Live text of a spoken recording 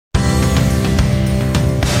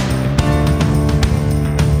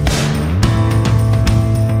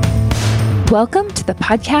Welcome to the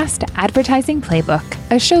Podcast Advertising Playbook,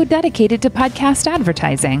 a show dedicated to podcast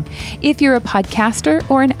advertising. If you're a podcaster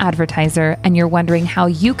or an advertiser and you're wondering how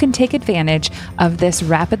you can take advantage of this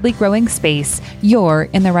rapidly growing space, you're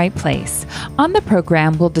in the right place. On the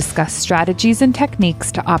program, we'll discuss strategies and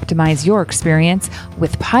techniques to optimize your experience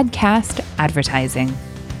with podcast advertising.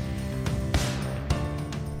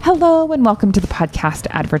 Hello and welcome to the Podcast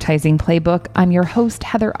Advertising Playbook. I'm your host,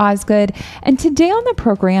 Heather Osgood, and today on the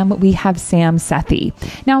program, we have Sam Sethi.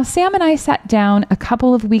 Now, Sam and I sat down a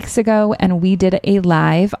couple of weeks ago and we did a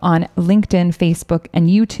live on LinkedIn, Facebook, and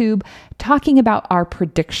YouTube talking about our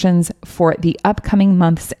predictions for the upcoming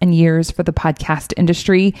months and years for the podcast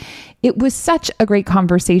industry. It was such a great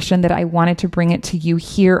conversation that I wanted to bring it to you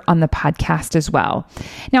here on the podcast as well.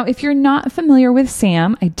 Now, if you're not familiar with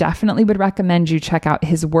Sam, I definitely would recommend you check out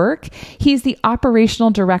his work. He's the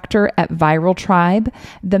operational director at Viral Tribe,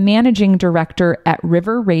 the managing director at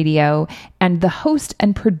River Radio, and the host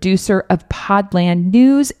and producer of Podland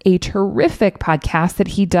News, a terrific podcast that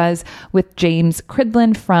he does with James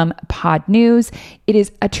Cridland from Pod News. It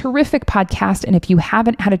is a terrific podcast, and if you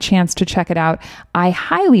haven't had a chance to check it out, I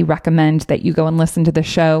highly recommend that you go and listen to the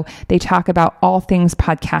show. They talk about all things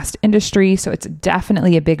podcast industry, so it's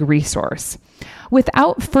definitely a big resource.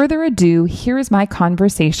 Without further ado, here is my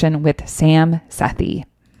conversation with Sam Sethi.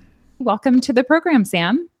 Welcome to the program,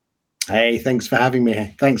 Sam. Hey, thanks for having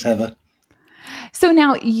me. Thanks, Heather. So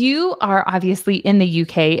now you are obviously in the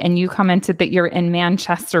UK, and you commented that you're in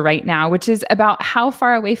Manchester right now, which is about how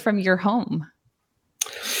far away from your home?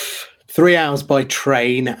 3 hours by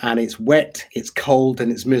train, and it's wet, it's cold,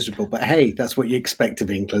 and it's miserable. But hey, that's what you expect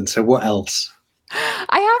of England. So what else?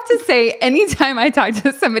 I have to say, anytime I talk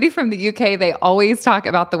to somebody from the UK, they always talk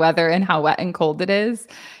about the weather and how wet and cold it is.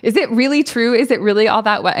 Is it really true? Is it really all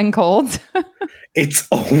that wet and cold? It's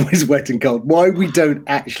always wet and cold. Why we don't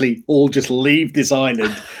actually all just leave this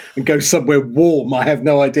island and go somewhere warm, I have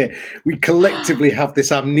no idea. We collectively have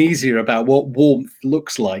this amnesia about what warmth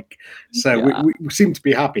looks like. So yeah. we seem to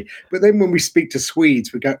be happy. But then when we speak to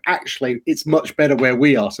Swedes, we go, actually, it's much better where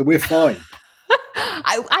we are. So we're fine.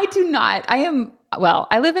 I do not.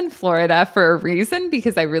 I live in Florida for a reason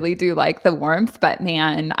because I really do like the warmth, but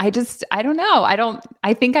man, I don't know.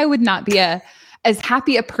 I think I would not be as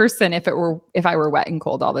happy a person if I were wet and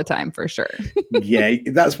cold all the time, for sure. Yeah,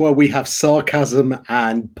 that's why we have sarcasm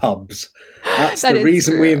and pubs. That's the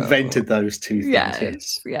reason we invented those two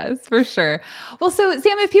things. Yes, for sure. Well, so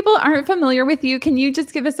Sam, if people aren't familiar with you, can you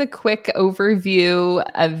just give us a quick overview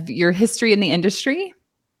of your history in the industry?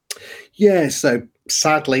 Yeah, so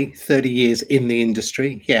sadly, 30 years in the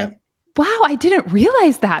industry. Yeah. Wow, I didn't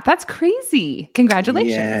realize that. That's crazy.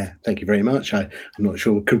 Congratulations. Yeah, thank you very much. I'm not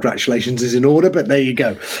sure congratulations is in order, but there you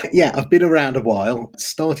go. Yeah, I've been around a while.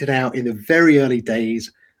 Started out in the very early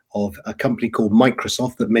days of a company called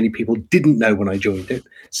Microsoft that many people didn't know when I joined it.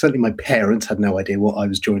 Certainly my parents had no idea what I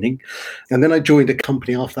was joining. And then I joined a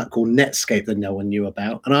company after that called Netscape that no one knew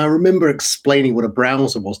about. And I remember explaining what a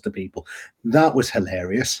browser was to people. That was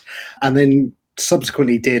hilarious. And then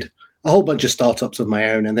subsequently did a whole bunch of startups of my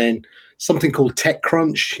own, and then something called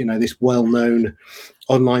TechCrunch, this well-known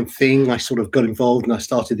online thing. I sort of got involved and I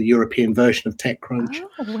started the European version of TechCrunch.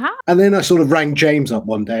 Oh, wow. And then I sort of rang James up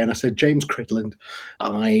one day and I said, James Cridland,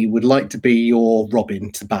 I would like to be your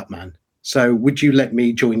Robin to Batman. So would you let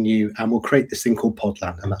me join you and we'll create this thing called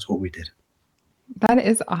Podland? And that's what we did. That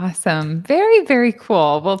is awesome. Very, very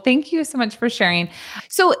cool. Well, thank you so much for sharing.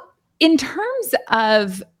 So in terms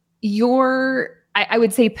of your I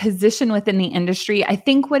would say position within the industry, I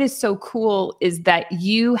think what is so cool is that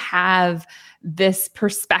you have this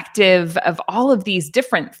perspective of all of these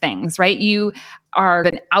different things, right? You are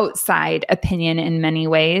an outside opinion in many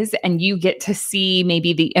ways, and you get to see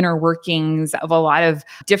maybe the inner workings of a lot of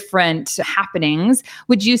different happenings.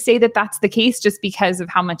 Would you say that that's the case just because of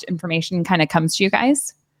how much information kind of comes to you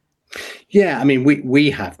guys? Yeah, I mean, we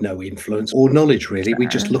have no influence or knowledge, really. Sure. We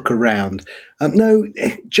just look around. No,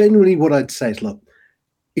 generally what I'd say is, look,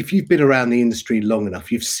 if you've been around the industry long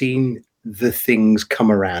enough, you've seen the things come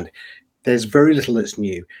around. There's very little that's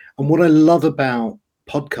new. And what I love about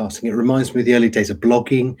podcasting, it reminds me of the early days of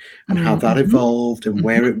blogging and how that evolved and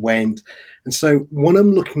where it went. And so when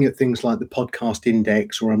I'm looking at things like the Podcast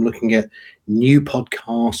Index, or I'm looking at new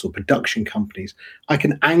podcasts or production companies, I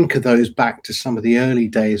can anchor those back to some of the early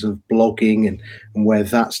days of blogging and where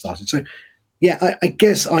that started. So, yeah, I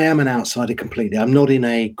guess I am an outsider completely. I'm not in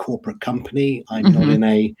a corporate company. I'm not in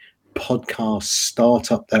a podcast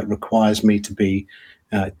startup that requires me to be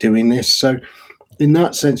doing this. So in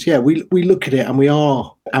that sense, yeah, we look at it and we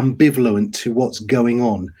are ambivalent to what's going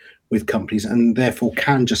on. with companies, and therefore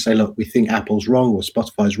can just say, look, we think Apple's wrong or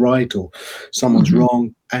Spotify's right or someone's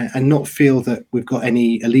wrong, and not feel that we've got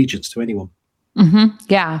any allegiance to anyone.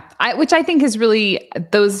 Yeah. Which I think is really,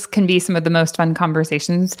 those can be some of the most fun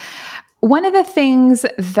conversations. One of the things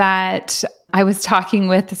that I was talking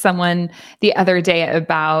with someone the other day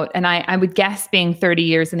about, and I would guess being 30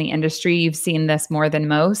 years in the industry, you've seen this more than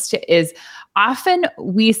most, is often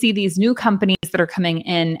we see these new companies that are coming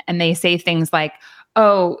in and they say things like,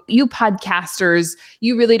 oh, you podcasters,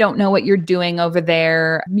 you really don't know what you're doing over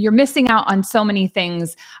there. You're missing out on so many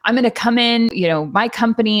things. I'm going to come in, my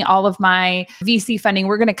company, all of my VC funding,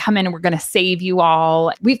 we're going to come in and we're going to save you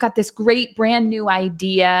all. We've got this great brand new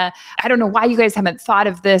idea. I don't know why you guys haven't thought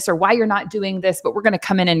of this or why you're not doing this, but we're going to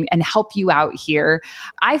come in and help you out here.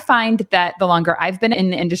 I find that the longer I've been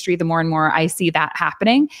in the industry, the more and more I see that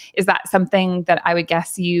happening. Is that something that I would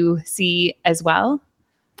guess you see as well?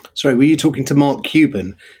 Sorry, were you talking to Mark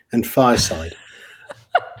Cuban and Fireside?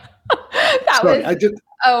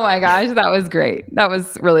 Oh my gosh, that was great. That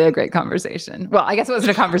was really a great conversation. Well, I guess it wasn't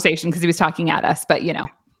a conversation because he was talking at us, but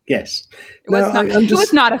Yes. It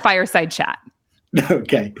was not a fireside chat.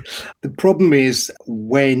 Okay. The problem is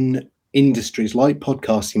when industries like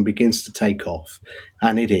podcasting begins to take off,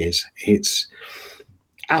 and it's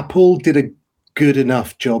Apple did a good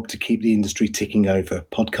enough job to keep the industry ticking over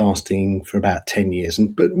podcasting for about 10 years,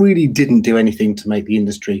 but really didn't do anything to make the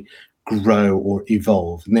industry grow or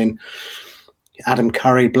evolve. And then Adam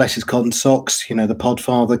Curry, bless his cotton socks, the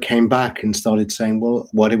podfather, came back and started saying, well,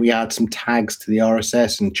 why don't we add some tags to the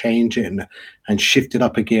RSS and change it and shift it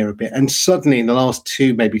up a gear a bit? And suddenly in the last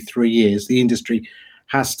 2, maybe 3 years, the industry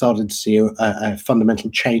has started to see a fundamental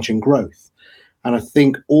change in growth. And I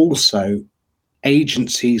think also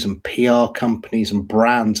agencies and PR companies and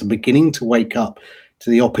brands are beginning to wake up to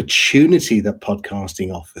the opportunity that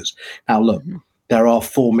podcasting offers. Now, look, there are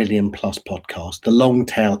 4 million plus podcasts. The long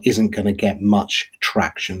tail isn't going to get much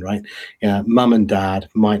traction, right? Mum and dad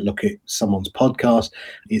might look at someone's podcast.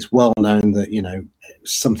 It's well known that,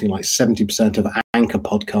 something like 70% of anchor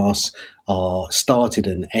podcasts are started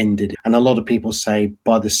and ended. And a lot of people say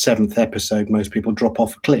by the 7th episode, most people drop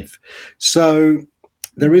off a cliff. So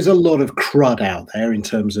there is a lot of crud out there in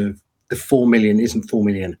terms of the 4 million isn't 4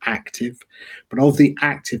 million active, but of the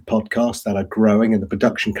active podcasts that are growing and the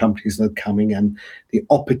production companies that are coming and the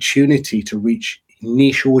opportunity to reach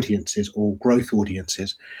niche audiences or growth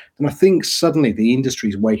audiences, then I think suddenly the industry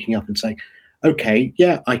is waking up and saying, okay,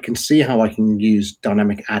 yeah, I can see how I can use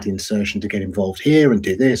dynamic ad insertion to get involved here and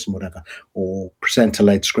do this and whatever, or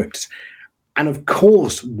presenter-led scripts. And of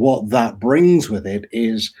course, what that brings with it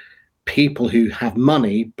is people who have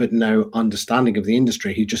money but no understanding of the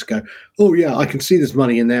industry, who just go, oh yeah, I can see there's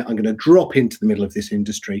money in there, I'm going to drop into the middle of this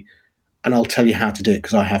industry and I'll tell you how to do it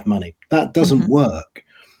because I have money. That doesn't work.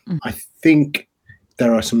 I think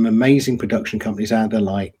there are some amazing production companies out there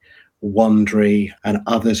like Wondery and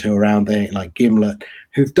others who are around there like Gimlet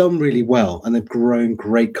who've done really well and they've grown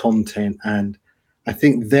great content, and I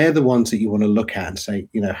think they're the ones that you want to look at and say,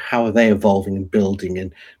 how are they evolving and building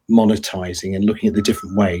and monetizing and looking at the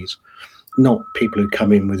different ways, not people who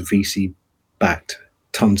come in with VC-backed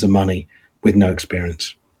tons of money with no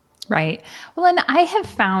experience. Right. Well, and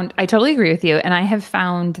I totally agree with you. And I have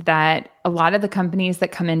found that a lot of the companies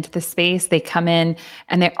that come into the space, they come in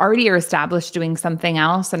and they already are established doing something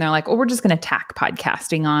else. And they're like, oh, we're just going to tack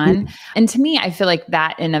podcasting on. And to me, I feel like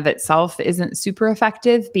that in of itself isn't super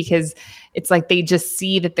effective because it's like they just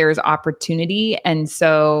see that there's opportunity. And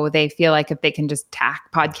so they feel like if they can just tack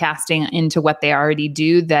podcasting into what they already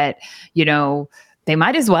do, that, they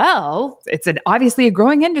might as well. It's obviously a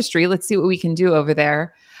growing industry. Let's see what we can do over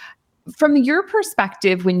there. From your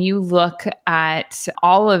perspective, when you look at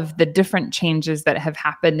all of the different changes that have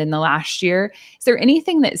happened in the last year, is there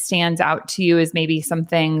anything that stands out to you as maybe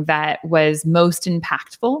something that was most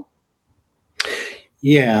impactful?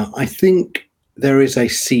 Yeah, I think there is a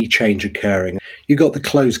sea change occurring. You got the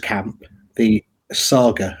closed camp, the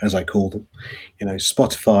saga, as I call them,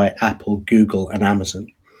 Spotify, Apple, Google, and Amazon.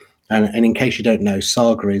 And in case you don't know,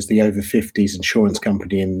 Saga is the over 50s insurance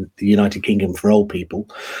company in the United Kingdom for old people.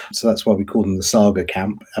 So that's why we call them the Saga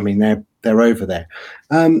camp. I mean, they're over there.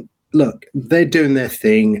 Look, they're doing their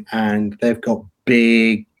thing and they've got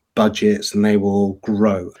big budgets and they will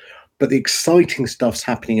grow. But the exciting stuff's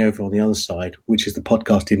happening over on the other side, which is the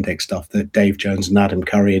podcast index stuff that Dave Jones and Adam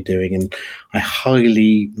Curry are doing. And I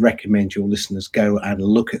highly recommend your listeners go and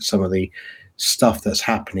look at some of the stuff that's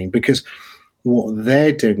happening, because what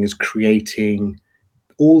they're doing is creating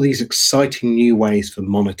all these exciting new ways for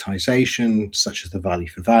monetization, such as the value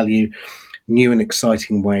for value, new and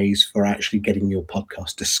exciting ways for actually getting your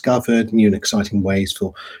podcast discovered, new and exciting ways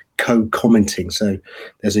for co-commenting. So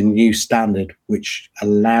there's a new standard which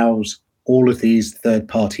allows all of these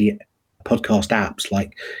third-party podcast apps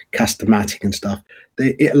like Castamatic and stuff.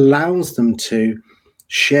 It allows them to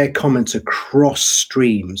share comments across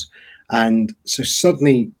streams. And so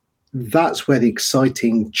suddenly that's where the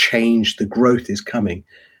exciting change, the growth is coming.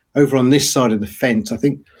 Over on this side of the fence, I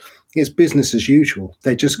think it's business as usual.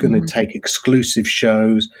 They're just going to take exclusive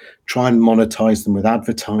shows, try and monetize them with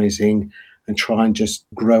advertising, and try and just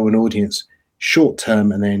grow an audience short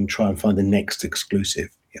term, and then try and find the next exclusive,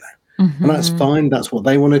 And that's fine. That's what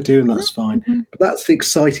they want to do, and that's fine. But that's the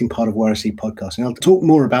exciting part of where I see podcasting. I'll talk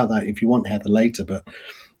more about that if you want, Heather, later. But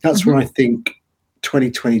that's where I think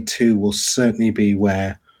 2022 will certainly be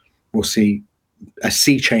where we'll see a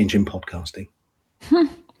sea change in podcasting.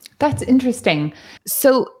 That's interesting.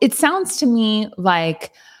 So it sounds to me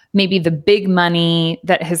like maybe the big money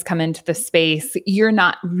that has come into the space, you're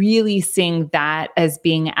not really seeing that as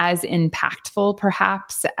being as impactful,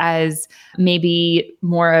 perhaps, as maybe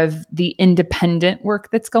more of the independent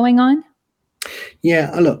work that's going on?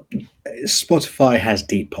 Yeah, look, Spotify has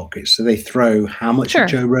deep pockets. So they throw how much at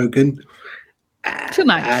Joe Rogan? Too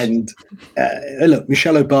much. And look,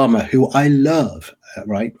 Michelle Obama, who I love,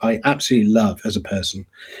 right? I absolutely love as a person.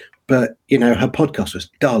 But, her podcast was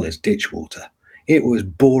dull as ditch water. It was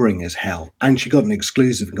boring as hell. And she got an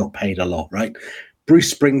exclusive and got paid a lot, right?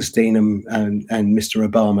 Bruce Springsteen and Mr.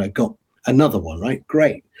 Obama got another one, right?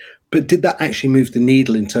 Great. But did that actually move the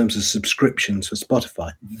needle in terms of subscriptions for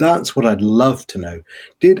Spotify? That's what I'd love to know.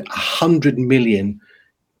 Did 100 million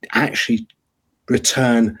actually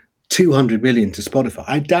return 200 million to Spotify?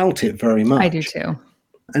 I doubt it very much. I do too.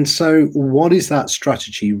 And so what is that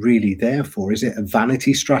strategy really there for? Is it a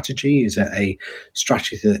vanity strategy? Is it a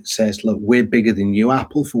strategy that says, look, we're bigger than you,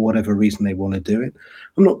 Apple, for whatever reason they want to do it?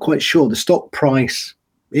 I'm not quite sure. The stock price,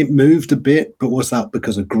 it moved a bit, but was that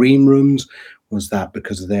because of green rooms? Was that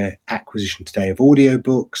because of their acquisition today of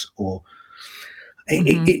audiobooks? Or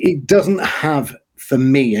it doesn't have, for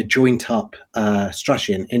me, a joint up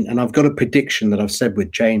strategy. And I've got a prediction that I've said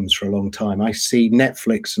with James for a long time. I see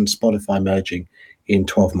Netflix and Spotify merging in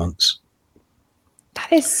 12 months.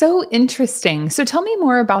 That is so interesting. So tell me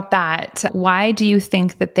more about that. Why do you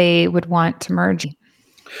think that they would want to merge?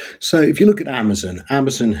 So if you look at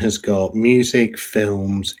Amazon has got music,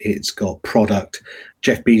 films, it's got product.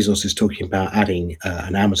 Jeff Bezos is talking about adding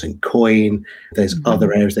an Amazon coin. There's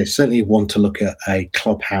other areas. They certainly want to look at a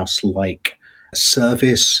Clubhouse-like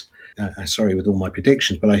service. Sorry with all my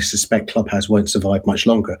predictions, but I suspect Clubhouse won't survive much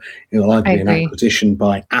longer. It'll either be an acquisition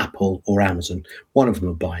by Apple or Amazon. One of them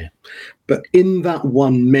will buy it. But in that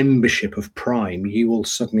one membership of Prime, you will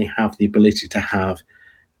suddenly have the ability to have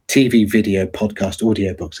TV, video, podcast,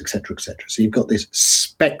 audiobooks, etc., etc. So you've got this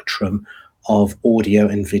spectrum of audio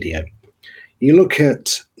and video. You look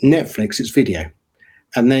at Netflix, it's video.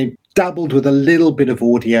 And they dabbled with a little bit of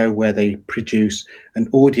audio where they produce an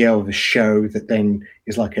audio of a show that then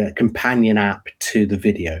is like a companion app to the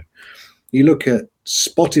video. You look at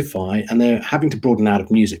Spotify and they're having to broaden out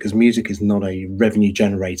of music because music is not a revenue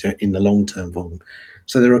generator in the long-term volume.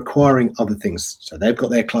 So they're acquiring other things. So they've got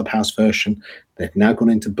their Clubhouse version. They've now gone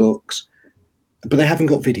into books, but they haven't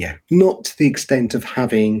got video, not to the extent of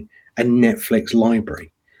having a Netflix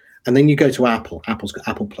library. And then you go to Apple. Apple's got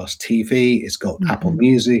Apple Plus TV. It's got Apple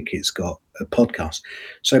Music. It's got a podcast.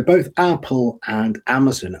 So both Apple and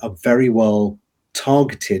Amazon are very well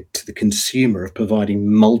targeted to the consumer of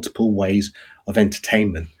providing multiple ways of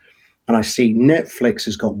entertainment. And I see Netflix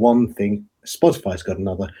has got one thing, Spotify's got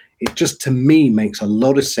another. It just, to me, makes a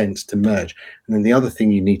lot of sense to merge. And then the other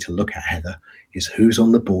thing you need to look at, Heather, is who's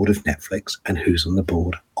on the board of Netflix and who's on the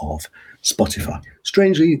board of Spotify.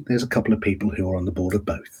 Strangely, there's a couple of people who are on the board of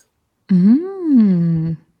both.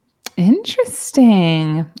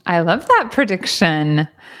 Interesting. I love that prediction.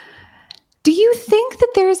 Do you think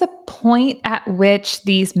that there's a point at which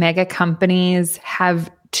these mega companies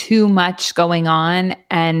have too much going on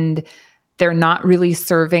and they're not really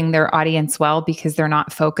serving their audience well because they're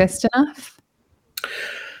not focused enough?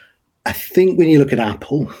 I think when you look at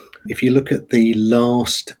Apple, if you look at the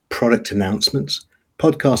last product announcements,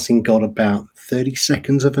 podcasting got about 30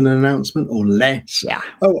 seconds of an announcement or less. Yeah.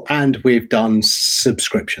 Oh, and we've done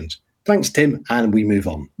subscriptions. Thanks, Tim. And we move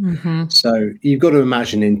on. So you've got to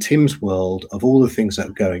imagine in Tim's world of all the things that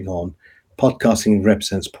are going on, podcasting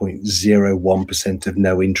represents 0.01% of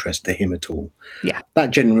no interest to him at all. Yeah. That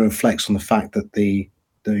generally reflects on the fact that the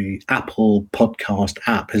Apple podcast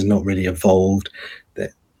app has not really evolved.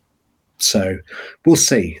 That So we'll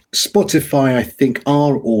see. Spotify, I think,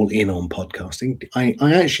 are all in on podcasting. I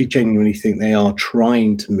actually genuinely think they are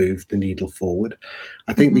trying to move the needle forward.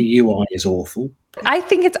 I think the UI is awful. I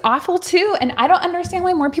think it's awful too. And I don't understand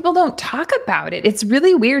why more people don't talk about it. It's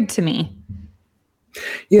really weird to me.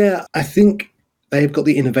 Yeah, I think they've got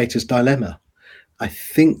the innovator's dilemma. I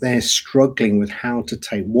think they're struggling with how to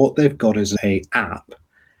take what they've got as a app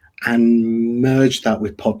and merge that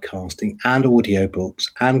with podcasting and audiobooks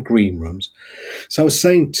and green rooms. So I was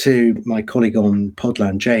saying to my colleague on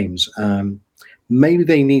Podland, James, maybe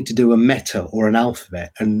they need to do a meta or an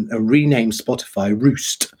alphabet and rename Spotify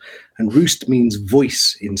Roost. And Roost means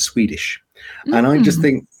voice in Swedish. And I just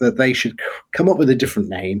think that they should come up with a different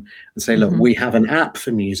name and say, look, we have an app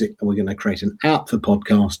for music and we're going to create an app for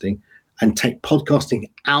podcasting and take podcasting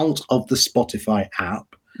out of the Spotify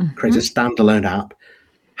app, create a standalone app,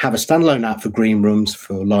 have a standalone app for green rooms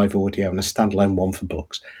for live audio and a standalone one for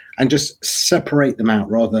books, and just separate them out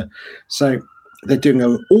rather. So they're doing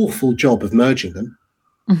an awful job of merging them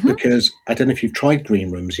because I don't know if you've tried green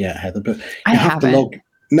rooms yet, Heather, but you have to log.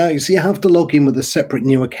 No, so you have to log in with a separate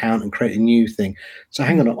new account and create a new thing. So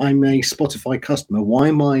hang on, I'm a Spotify customer. Why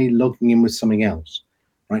am I logging in with something else,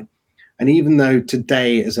 right? And even though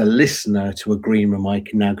today as a listener to a green room, I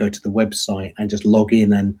can now go to the website and just log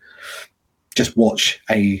in and just watch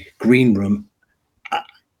a green room,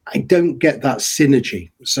 I don't get that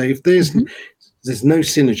synergy. So if there's no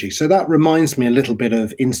synergy. So that reminds me a little bit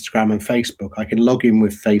of Instagram and Facebook. I can log in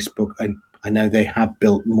with Facebook, and I know they have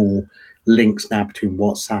built more links now between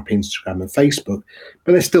WhatsApp, Instagram, and Facebook,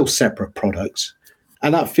 but they're still separate products.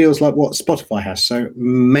 And that feels like what Spotify has. So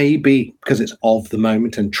maybe because it's of the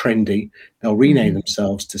moment and trendy, they'll rename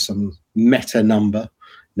themselves to some meta number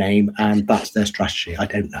name, and that's their strategy. I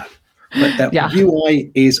don't know. But that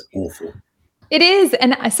UI is awful. It is.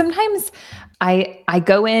 And sometimes I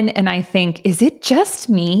go in and I think, is it just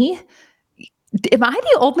me? Am I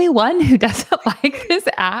the only one who doesn't like this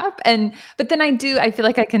app? But then I feel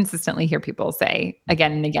like I consistently hear people say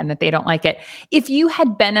again and again that they don't like it. If you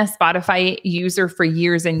had been a Spotify user for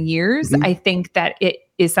years and years, I think that it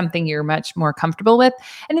is something you're much more comfortable with.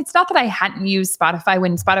 And it's not that I hadn't used Spotify.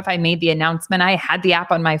 When Spotify made the announcement, I had the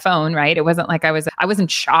app on my phone, right? It wasn't like I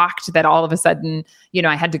wasn't shocked that all of a sudden,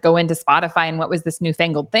 I had to go into Spotify and what was this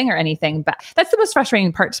newfangled thing or anything. But that's the most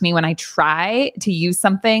frustrating part to me when I try to use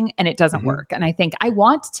something and it doesn't work. And I think I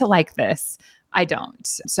want to like this. I don't.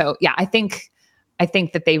 So yeah, I think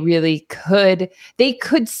that they really could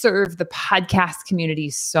serve the podcast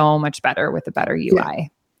community so much better with a better UI. Yeah.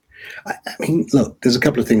 I mean, look, there's a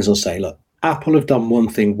couple of things I'll say. Look, Apple have done one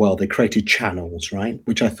thing well. They created channels, right?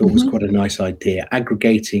 Which I thought was quite a nice idea,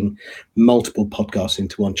 aggregating multiple podcasts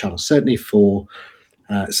into one channel. Certainly for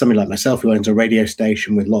somebody like myself who owns a radio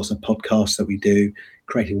station with lots of podcasts that we do,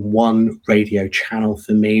 creating one radio channel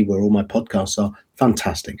for me where all my podcasts are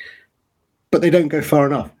fantastic. But they don't go far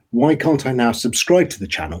enough. Why can't I now subscribe to the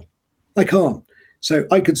channel? I can't. So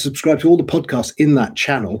I could subscribe to all the podcasts in that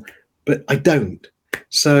channel, but I don't.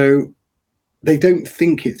 So they don't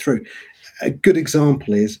think it through. A good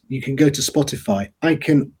example is you can go to Spotify. I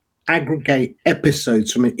can aggregate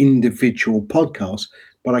episodes from an individual podcast,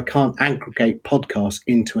 but I can't aggregate podcasts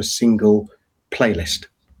into a single playlist.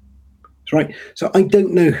 That's right. So I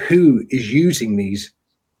don't know who is using these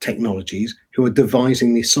technologies, who are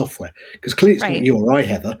devising this software, because clearly it's not you or I,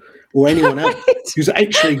 Heather, or anyone else who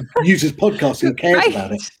actually uses podcasts and cares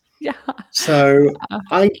about it. Yeah. So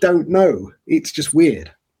I don't know. It's just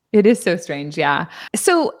weird. It is so strange. Yeah.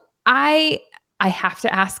 So I have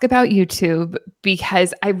to ask about YouTube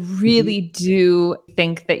because I really do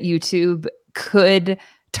think that YouTube could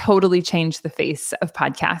totally change the face of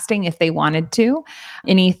podcasting if they wanted to.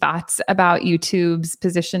 Any thoughts about YouTube's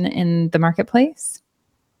position in the marketplace?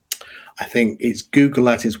 I think it's Google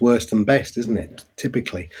at its worst and best, isn't it?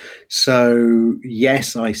 Typically. So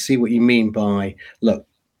yes, I see what you mean by, look,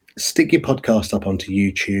 stick your podcast up onto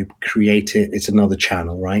YouTube, create it. It's another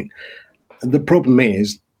channel, right? And the problem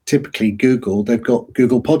is typically Google, they've got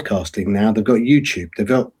Google podcasting now. They've got YouTube. They've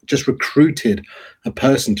got just recruited a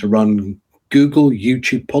person to run Google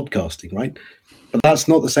YouTube podcasting, right? But that's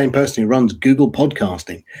not the same person who runs Google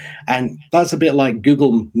podcasting. And that's a bit like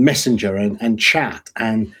Google Messenger and chat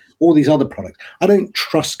and all these other products. I don't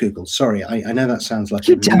trust Google. Sorry. I know that sounds like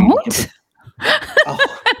you don't. Oh,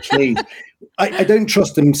 please. I don't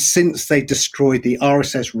trust them since they destroyed the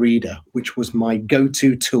RSS reader, which was my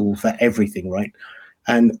go-to tool for everything, right?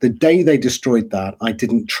 And the day they destroyed that, I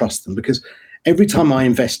didn't trust them because every time I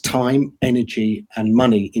invest time, energy, and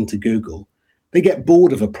money into Google, they get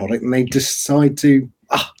bored of a product and they decide to,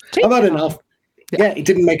 I've had enough. Yeah, it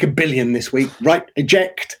didn't make $1 billion this week. Right,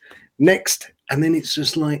 eject. next. And then it's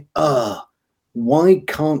just like, why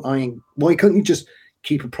can't you just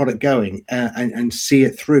keep a product going and see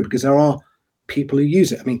it through? Because there are people who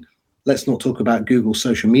use it. I mean, let's not talk about Google's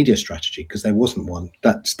social media strategy, because there wasn't one.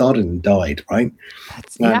 That started and died, right?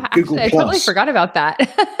 Google Plus. I totally forgot about that.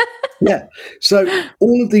 Yeah. So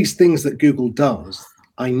all of these things that Google does,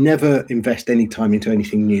 I never invest any time into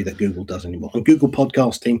anything new that Google does anymore. On Google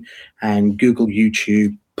Podcasting and Google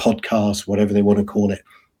YouTube Podcasts, whatever they want to call it,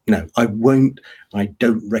 no, I won't. I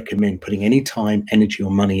don't recommend putting any time, energy, or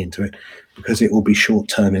money into it, because it will be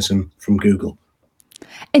short-termism from Google.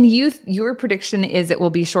 And your prediction is it will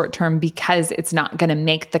be short-term because it's not going to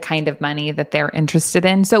make the kind of money that they're interested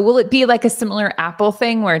in. So will it be like a similar Apple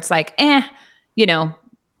thing where it's like,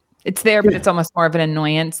 it's there, but it's almost more of an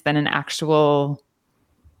annoyance than an actual...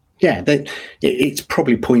 Yeah, it's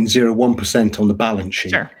probably 0.01% on the balance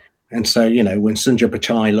sheet. Sure. And so, when Sundar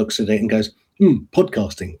Pichai looks at it and goes,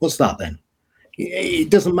 podcasting, what's that then?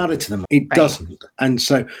 It doesn't matter to them. It doesn't. And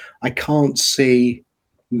so I can't see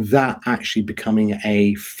that actually becoming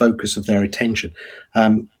a focus of their attention.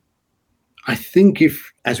 I think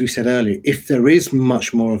as we said earlier, if there is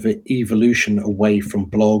much more of an evolution away from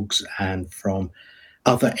blogs and from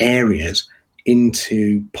other areas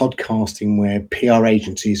into podcasting, where PR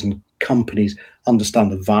agencies and companies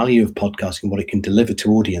understand the value of podcasting, what it can deliver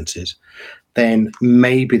to audiences, then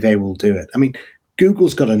maybe they will do it. I mean,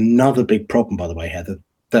 Google's got another big problem, by the way, Heather,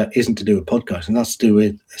 that isn't to do with podcasting, and that's to do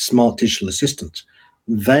with smart digital assistants.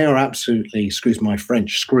 They are absolutely, excuse my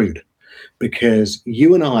French, screwed, because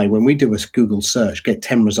you and I, when we do a Google search, get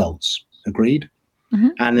 10 results. Agreed? Mm-hmm.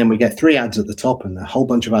 And then we get 3 ads at the top and a whole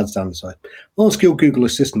bunch of ads down the side. Ask your Google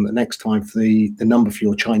Assistant the next time for the number for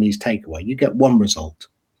your Chinese takeaway. You get 1 result.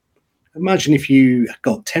 Imagine if you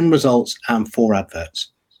got 10 results and 4 adverts.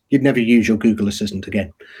 You'd never use your Google Assistant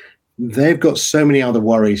again. They've got so many other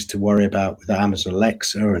worries to worry about with Amazon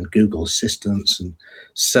Alexa and Google Assistants, and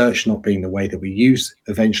search not being the way that we use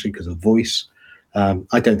eventually because of voice.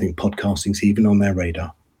 I don't think podcasting's even on their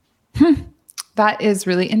radar. That is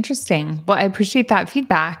really interesting. Well, I appreciate that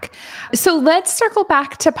feedback. So let's circle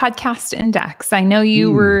back to Podcast Index. I know you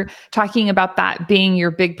were talking about that being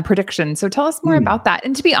your big prediction. So tell us more about that.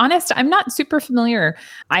 And to be honest, I'm not super familiar.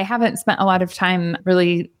 I haven't spent a lot of time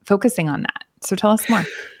really focusing on that. So tell us more.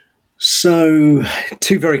 So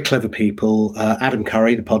 2 very clever people, Adam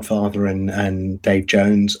Curry, the podfather, and Dave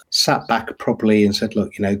Jones, sat back properly and said,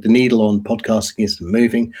 look, the needle on podcasting isn't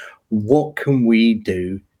moving. What can we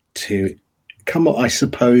do to come up, I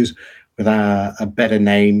suppose, with a better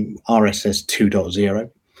name, RSS 2.0?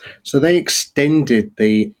 So they extended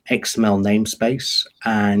the XML namespace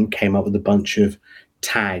and came up with a bunch of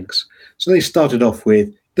tags. So they started off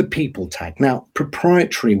with the people tag. Now,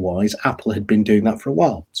 proprietary wise, Apple had been doing that for a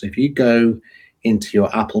while. So if you go into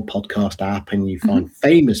your Apple podcast app and you find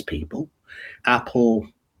famous people, Apple,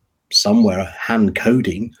 somewhere hand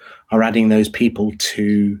coding, are adding those people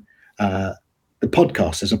to the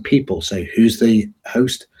podcast as a people. So who's the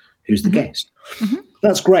host? Who's the guest?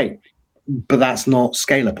 That's great, but that's not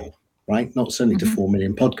scalable, right? Not certainly to 4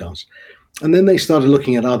 million podcasts. And then they started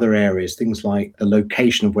looking at other areas, things like the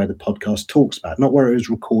location of where the podcast talks about, not where it was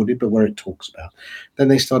recorded, but where it talks about. Then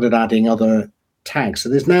they started adding other tags. So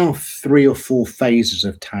there's now 3 or 4 phases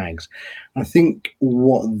of tags. I think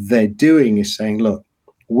what they're doing is saying, look,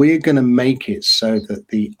 we're going to make it so that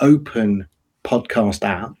the open podcast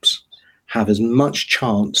apps have as much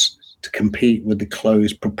chance to compete with the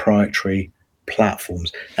closed proprietary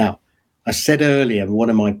platforms. Now, I said earlier, one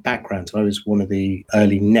of my backgrounds, I was one of the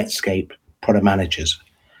early Netscape product managers,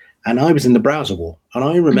 and I was in the browser war. And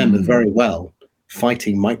I remember very well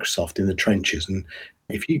fighting Microsoft in the trenches. And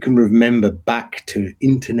if you can remember back to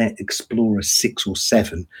Internet Explorer 6 or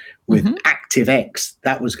 7 with ActiveX,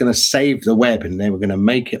 that was going to save the web and they were going to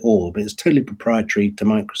make it all, but it's totally proprietary to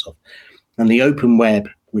Microsoft. And the open web,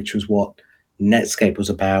 which was what Netscape was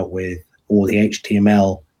about with all the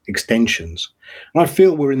HTML extensions. And I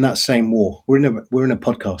feel we're in that same war. We're in a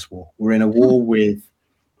podcast war. We're in a war with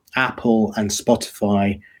Apple and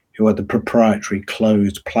Spotify, who are the proprietary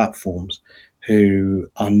closed platforms, who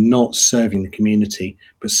are not serving the community,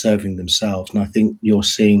 but serving themselves. And I think you're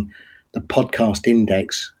seeing the Podcast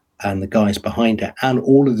Index and the guys behind it and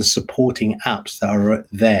all of the supporting apps that are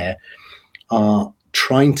there are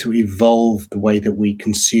trying to evolve the way that we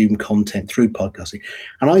consume content through podcasting.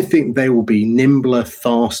 And I think they will be nimbler,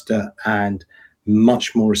 faster, and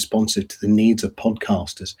much more responsive to the needs of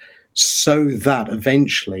podcasters, so that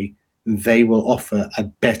eventually they will offer a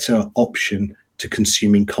better option to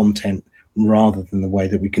consuming content rather than the way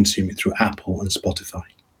that we consume it through Apple and Spotify.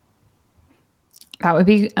 That would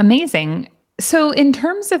be amazing. So in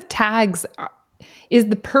terms of tags, is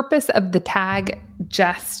the purpose of the tag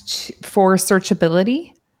just for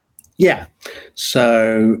searchability? Yeah.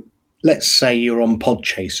 So let's say you're on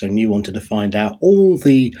Podchaser and you wanted to find out all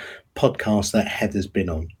the podcasts that Heather's been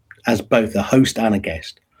on as both a host and a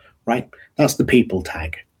guest, right? That's the people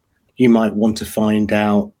tag. You might want to find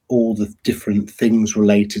out all the different things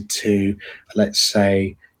related to, let's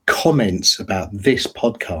say, comments about this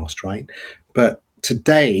podcast, right? But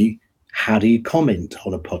today, how do you comment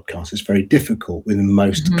on a podcast? It's very difficult with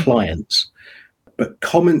most clients. But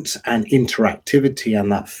comments and interactivity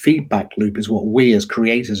and that feedback loop is what we as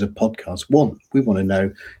creators of podcasts want. We want to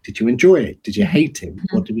know, did you enjoy it? Did you hate it?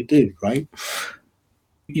 What did we do, right?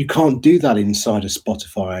 You can't do that inside of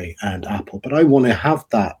Spotify and Apple, but I want to have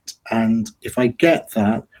that. And if I get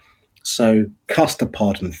that, so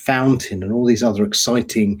Custopod and Fountain and all these other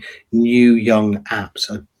exciting new young apps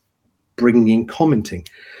are bringing in commenting.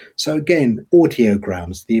 So again,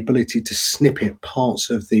 audiograms, the ability to snippet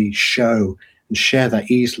parts of the show and share that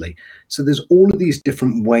easily. So there's all of these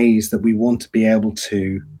different ways that we want to be able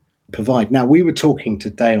to provide. Now, we were talking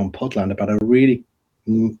today on Podland about a really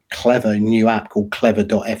clever new app called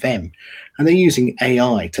Clever.fm, and they're using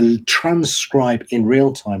AI to transcribe in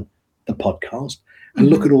real time the podcast and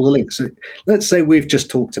look at all the links. So let's say we've just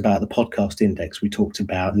talked about the podcast index, we talked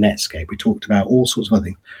about Netscape, we talked about all sorts of other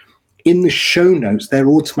things. In the show notes, they're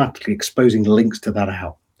automatically exposing links to that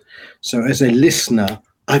out. So as a listener,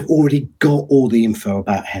 I've already got all the info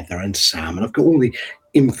about Heather and Sam, and I've got all the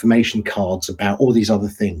information cards about all these other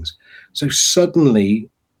things. So suddenly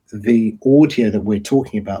the audio that we're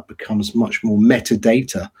talking about becomes much more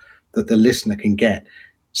metadata that the listener can get.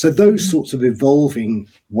 So those sorts of evolving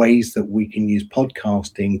ways that we can use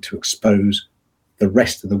podcasting to expose the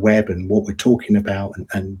rest of the web and what we're talking about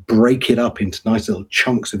and break it up into nice little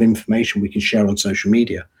chunks of information we can share on social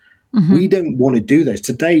media. We don't want to do this.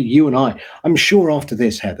 Today, you and I'm sure after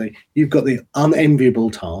this, Heather, you've got the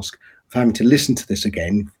unenviable task of having to listen to this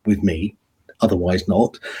again with me, otherwise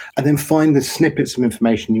not, and then find the snippets of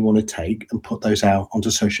information you want to take and put those out onto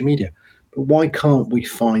social media. But why can't we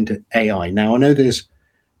find AI? Now, I know there's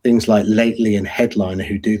things like Lately and Headliner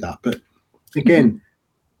who do that, but again,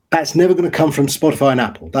 that's never going to come from Spotify and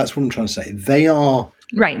Apple. That's what I'm trying to say. They are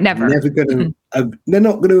never going to, they're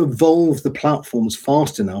not going to evolve the platforms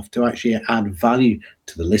fast enough to actually add value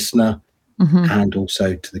to the listener and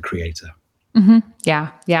also to the creator.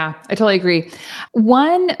 Yeah, I totally agree.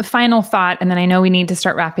 One final thought, and then I know we need to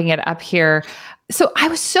start wrapping it up here. So I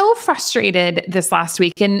was so frustrated this last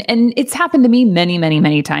week, and it's happened to me many, many,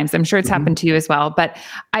 many times. I'm sure it's happened to you as well. But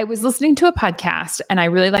I was listening to a podcast and I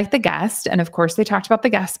really liked the guest. And of course, they talked about the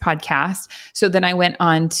guest podcast. So then I went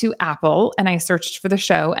on to Apple and I searched for the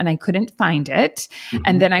show and I couldn't find it.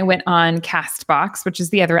 And then I went on Castbox, which is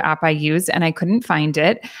the other app I use, and I couldn't find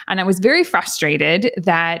it. And I was very frustrated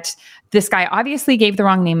that this guy obviously gave the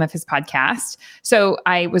wrong name of his podcast. So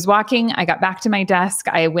I was walking, I got back to my desk,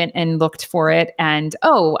 I went and looked for it, and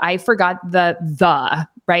I forgot the,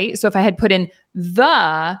 right? So if I had put in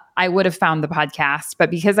the, I would have found the podcast.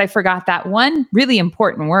 But because I forgot that one really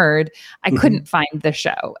important word, I couldn't find the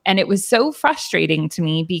show. And it was so frustrating to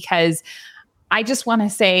me because I just want to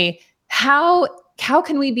say, how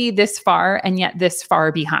can we be this far and yet this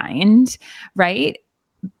far behind, right?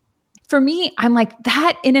 For me, I'm like,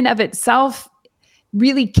 that in and of itself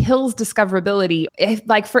really kills discoverability. If,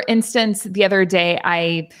 like, for instance, the other day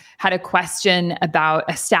I had a question about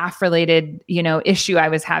a staff-related, issue I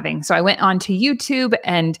was having. So I went onto YouTube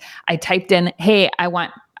and I typed in, hey, I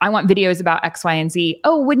want videos about X, Y, and Z.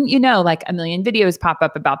 Oh, wouldn't you know, like a million videos pop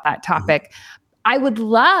up about that topic. I would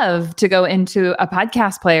love to go into a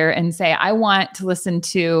podcast player and say, I want to listen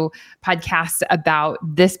to podcasts about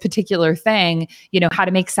this particular thing, how to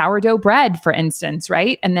make sourdough bread, for instance,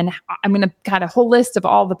 right? And then I'm going to got a whole list of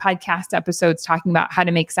all the podcast episodes talking about how to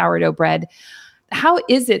make sourdough bread. How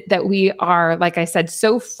is it that we are, like I said,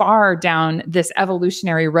 so far down this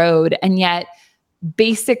evolutionary road, and yet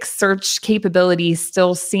basic search capabilities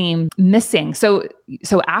still seem missing, so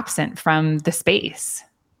absent from the space?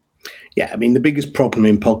 Yeah, I mean, the biggest problem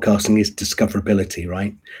in podcasting is discoverability,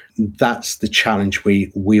 right? That's the challenge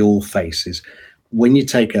we all face, is when you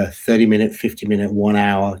take a 30-minute, 50-minute, 1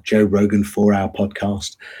 hour Joe Rogan 4-hour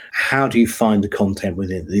podcast, how do you find the content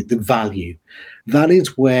within the value? That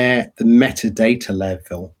is where the metadata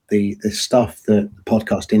level, the stuff that the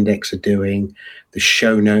podcast index are doing, the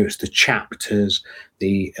show notes, the chapters,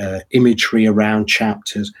 the imagery around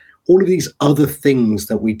chapters, all of these other things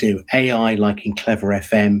that we do, AI like in Clever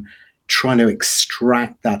FM, trying to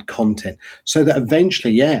extract that content so that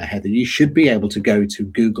eventually, Heather, you should be able to go to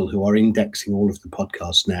Google, who are indexing all of the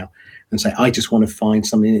podcasts now, and say, I just want to find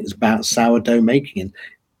something that's about sourdough making. And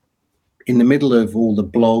in the middle of all the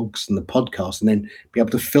blogs and the podcasts, and then be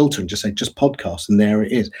able to filter and just say, just podcasts, and there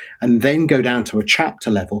it is. And then go down to a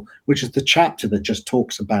chapter level, which is the chapter that just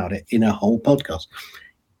talks about it in a whole podcast.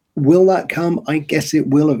 Will that come? I guess it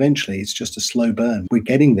will eventually. It's just a slow burn. We're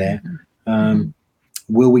getting there.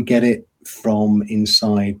 Will we get it from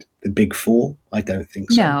inside the big four? I don't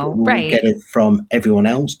think so. No, will right. we get it from everyone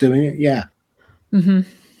else doing it? Yeah.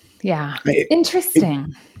 Yeah.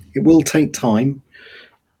 Interesting. It will take time.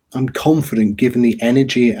 I'm confident, given the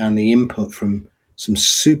energy and the input from some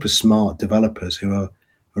super smart developers who are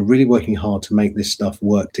really working hard to make this stuff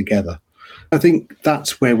work together. I think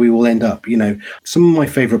that's where we will end up. Some of my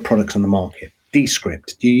favorite products on the market,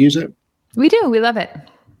 Descript. Do you use it? We do. We love it.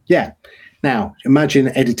 Yeah. Now, imagine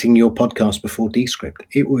editing your podcast before Descript.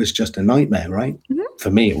 It was just a nightmare, right? Mm-hmm. For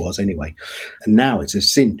me, it was anyway. And now it's a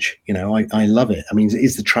cinch. I love it. I mean,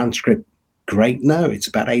 is the transcript great? No, it's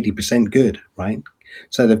about 80% good, right?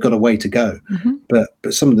 So they've got a way to go. Mm-hmm.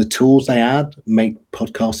 But some of the tools they add make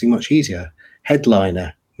podcasting much easier.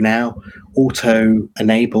 Headliner now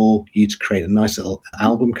auto-enable you to create a nice little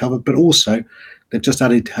album cover. But also, they've just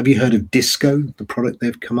added, have you heard of Disco, the product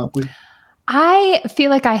they've come up with? I feel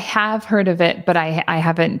like I have heard of it, but I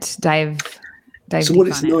haven't dived So what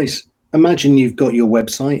is nice, imagine you've got your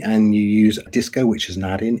website and you use Disco, which is an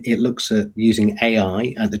add-in. It looks at using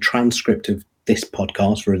AI at the transcript of this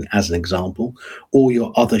podcast, as an example, or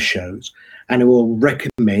your other shows, and it will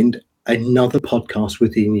recommend another podcast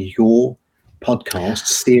within your podcast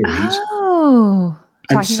series. Oh,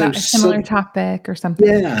 talking about a similar topic or something.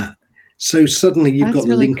 Yeah. So suddenly you've got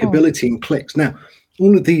really linkability and clicks. Now,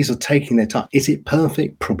 all of these are taking their time. Is it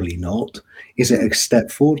perfect? Probably not. Is it a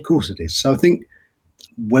step forward? Of course it is. So I think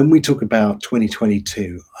when we talk about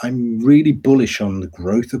 2022, I'm really bullish on the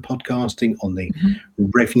growth of podcasting, on the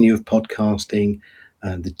revenue of podcasting,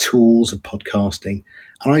 and the tools of podcasting.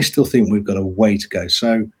 And I still think we've got a way to go.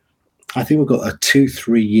 So I think we've got a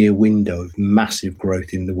 2-3 year window of massive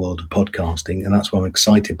growth in the world of podcasting. And that's why I'm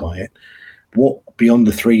excited by it. What beyond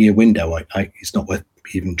the 3-year window, it's not worth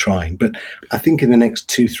even trying. But I think in the next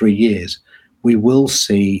 2-3 years, we will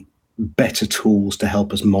see better tools to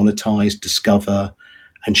help us monetize, discover,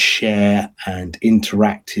 and share and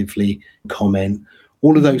interactively comment.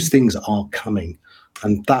 All of those things are coming.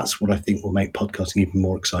 And that's what I think will make podcasting even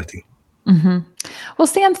more exciting. Mm-hmm. Well,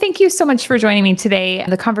 Sam, thank you so much for joining me today.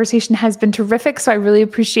 The conversation has been terrific, so I really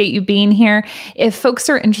appreciate you being here. If folks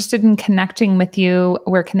are interested in connecting with you,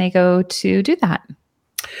 where can they go to do that?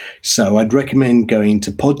 So I'd recommend going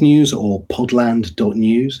to Podnews or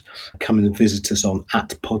podland.news. Come and visit us on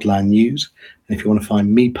 @podlandnews. And if you want to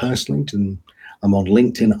find me personally, then I'm on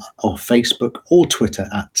LinkedIn or Facebook or Twitter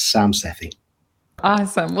 @Sam Sethi.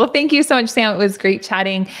 Awesome. Well, thank you so much, Sam. It was great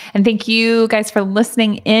chatting. And thank you guys for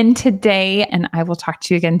listening in today. And I will talk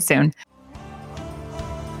to you again soon.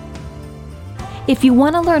 If you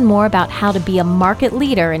want to learn more about how to be a market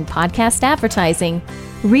leader in podcast advertising,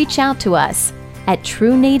 reach out to us at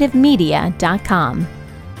TrueNativeMedia.com.